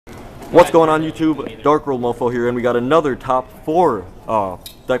What's going on YouTube? DarkWorldMOFO here, and we got another top 4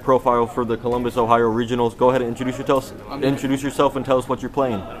 deck profile for the Columbus, Ohio Regionals. Go ahead and introduce yourself and tell us what you're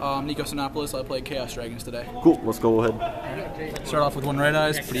playing. Nico Sinopoulos. I played Chaos Dragons today. Cool, let's go ahead. Start off with 1 Red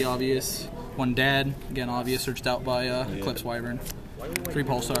Eyes, pretty obvious. 1 Dad, again obvious, searched out by Eclipse Wyvern. 3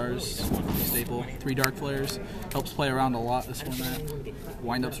 Pulsars, staple. 3 Dark Flares, helps play around a lot this format.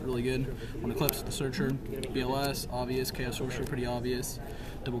 Wind-up's really good. 1 Eclipse, the Searcher. BLS, obvious. Chaos Sorcerer, pretty obvious.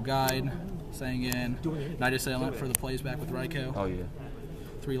 Double Guide, saying in. Night Assailant for the plays back with Raikou. Oh yeah.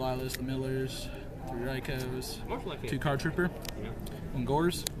 3 Lilas, the Millers. 3 Raikous. 2 Card Trooper. 1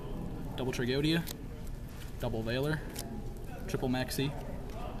 Gores. Double Tragodia. Double Veiler. Triple Maxi.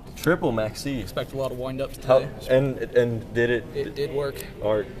 Triple Maxi. Expect a lot of wind-ups today. And did it? It did work.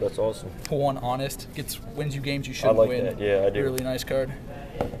 Alright, that's awesome. Pull 1 Honest. Wins you games you shouldn't I like win. that. Yeah, I do. Really nice card.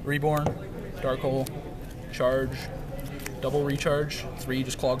 Reborn. Dark Hole. Charge. Double Recharge. 3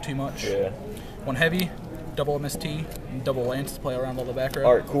 just clog too much. Yeah. 1 Heavy. Double MST. And double Lance to play around all the background.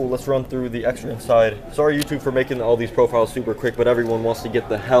 Alright, cool. Let's run through the extra inside. Sorry, YouTube, for making all these profiles super quick, but everyone wants to get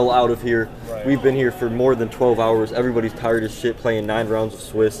the hell out of here. Right. We've been here for more than 12 hours. Everybody's tired as shit playing 9 rounds of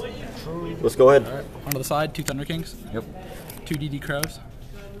Swiss. Let's go ahead. Alright, onto the side, 2 Thunder Kings. Yep. 2 DD Crows.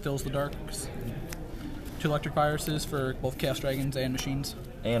 Fills the Darks. 2 Electric Viruses for both Chaos Dragons and Machines.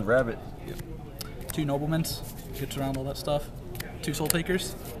 And Rabbit. Yep. 2 Noblements. Gets around all that stuff. 2 Soul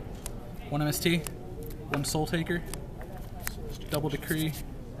Takers. 1 MST. 1 Soul Taker. Double Decree.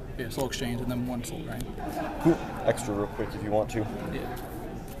 Yeah, Soul Exchange, and then 1 Soul Grind. Cool. Extra real quick if you want to. Yeah.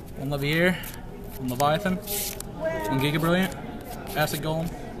 1 Levier. 1 Leviathan. 1 Giga Brilliant. Acid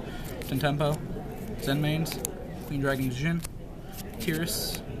Golem. Tempo, Zen Mains, Queen Dragon Jin,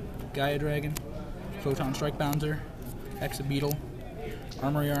 Tiras, Gaia Dragon, Photon Strike Bouncer, Hexa Beetle,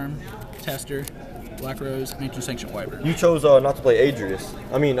 Armory Arm, Tester, Black Rose, and Ancient Sanction Wyvern. You chose not to play Adrius.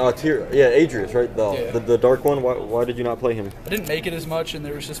 I mean, Adrius, right? The dark one. Why did you not play him? I didn't make it as much, and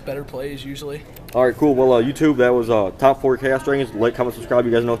there was just better plays usually. All right, cool. Well, YouTube, that was top 4 Chaos Dragons. Like, comment, subscribe.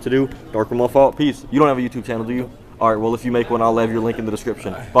 You guys know what to do. DarkWorldMOFO. Peace. You don't have a YouTube channel, do you? All right, well, if you make one, I'll leave your link in the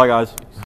description. Bye, guys.